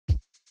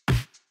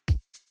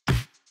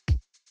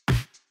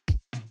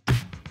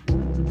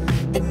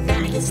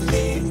is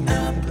lit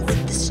up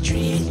with the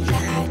street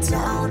lights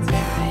all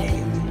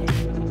night.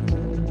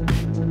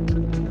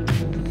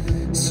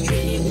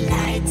 Street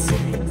lights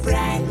in the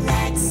bright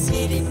light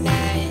city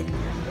night.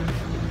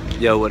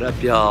 Yo, what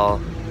up, y'all?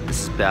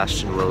 This is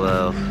Bastion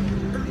Willow.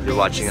 You're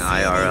watching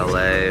ARE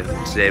L.A.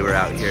 Today we're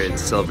out here in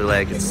Silver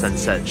Lake at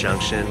Sunset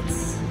Junction.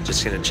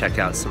 Just gonna check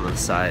out some of the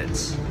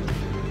sights.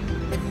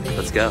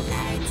 Let's go.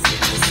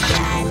 What's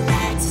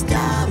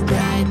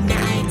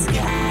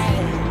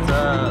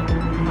up?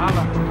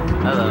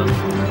 Hello.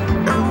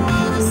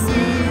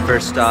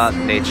 First stop,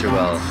 Nature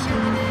Well.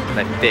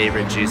 My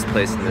favorite juice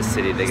place in the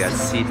city. They got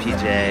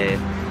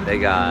CPJ, they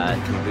got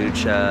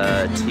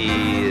kombucha,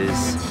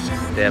 teas,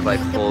 they have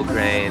like whole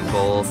grain,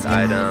 bulk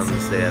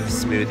items, they have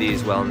smoothies,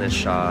 wellness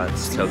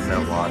shots,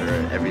 coconut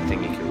water,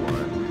 everything you could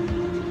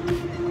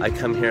want. I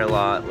come here a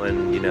lot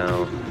when, you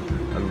know,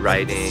 I'm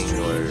writing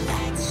or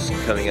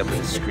coming up with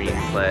a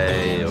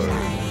screenplay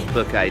or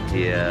book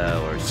idea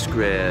or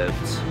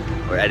script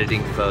or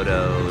editing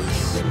photos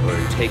or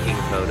taking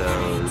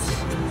photos.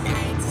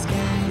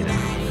 You know.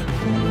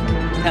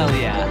 Hell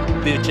yeah,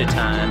 bucha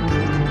time.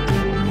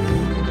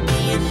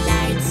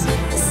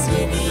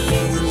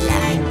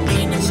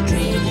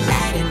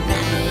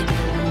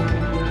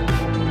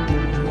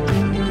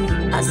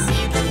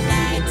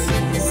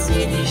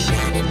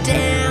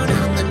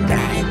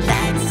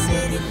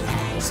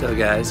 So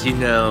guys, you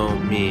know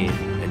me,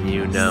 and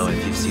you know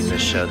if you've seen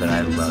this show that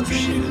I love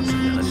shoes,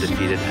 and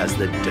Undefeated has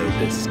the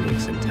dopest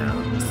sneaks in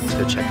town. Let's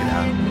go check it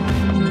out.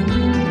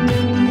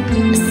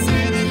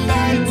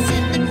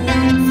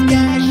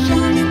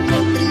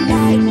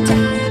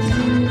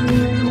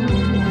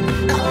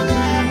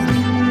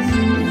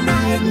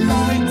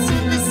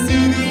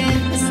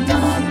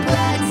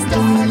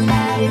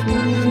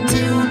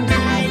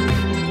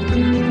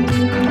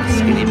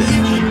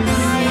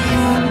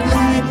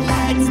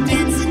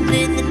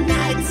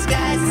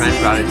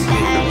 Brought it to me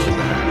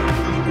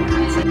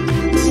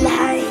from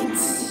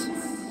Lights.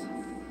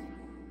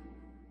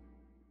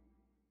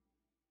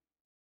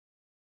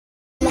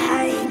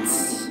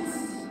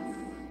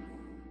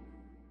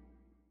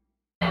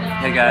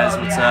 Hey guys,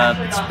 what's up?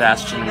 It's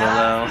Bastion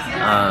Willow.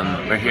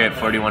 We're here at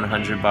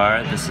 4100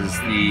 Bar. This is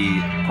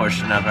the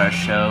portion of our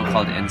show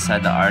called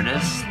Inside the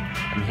Artist.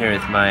 I'm here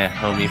with my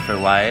homie for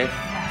life.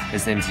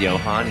 His name's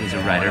Johan. He's a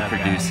writer,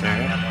 producer,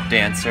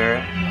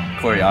 dancer,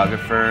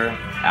 choreographer,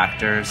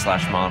 actor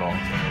 / model.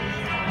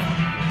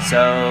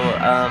 So,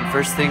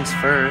 first things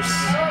first,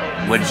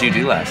 what did you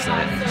do last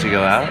night? Did you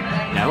go out?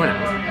 Yeah, I went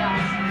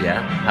out.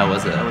 Yeah? How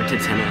was it? I went to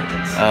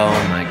tennis. Oh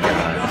my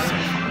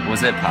god.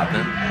 Was it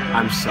poppin'?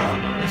 I'm so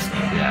in love with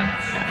stuff.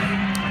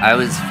 Yeah. I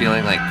was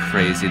feeling like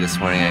crazy this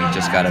morning. I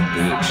just got a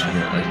booch and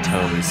it like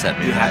totally set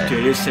me You have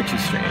right. to, it set you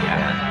straight.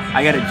 Yeah.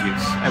 I got a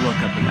juice. I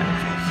woke up and got a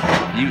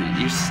juice.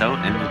 You're so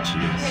into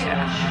juice.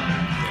 Yeah.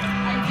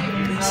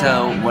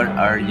 So, what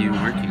are you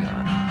working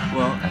on?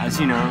 Well, as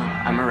you know,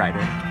 I'm a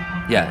writer.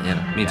 Yeah,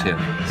 me too.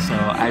 So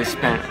I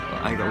spent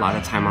like a lot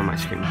of time on my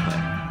screenplay.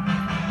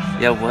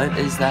 Yeah, what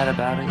is that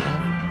about again?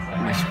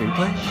 My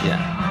screenplay?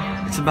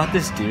 Yeah. It's about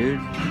this dude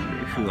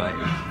who like,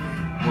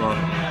 well,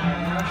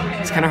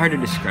 it's kind of hard to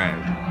describe.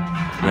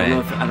 Right.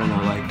 I don't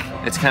know,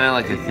 like. It's kind of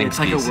like a think It's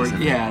like piece, a work,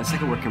 isn't it? yeah, it's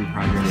like a work in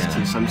progress Yeah.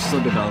 too. So I'm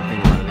still developing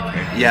a lot of the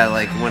characters. Yeah,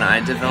 like when I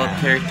develop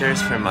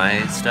characters for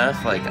my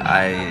stuff, like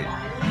I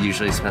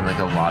usually spend like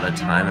a lot of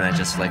time and I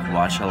just like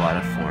watch a lot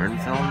of foreign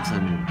films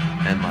and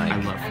like.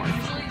 I love foreign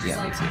films.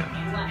 Yeah, me too.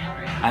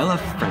 I love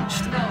French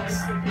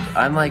films.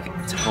 I'm like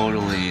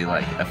totally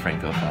like a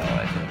Francophile,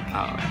 I think.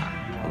 Oh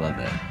yeah. I love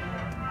it.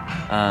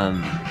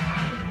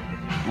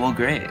 Well,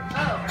 great.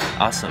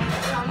 Awesome.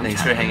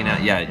 Thanks for hanging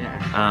out. Yeah,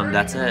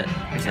 that's it.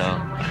 So,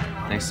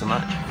 thanks so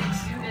much.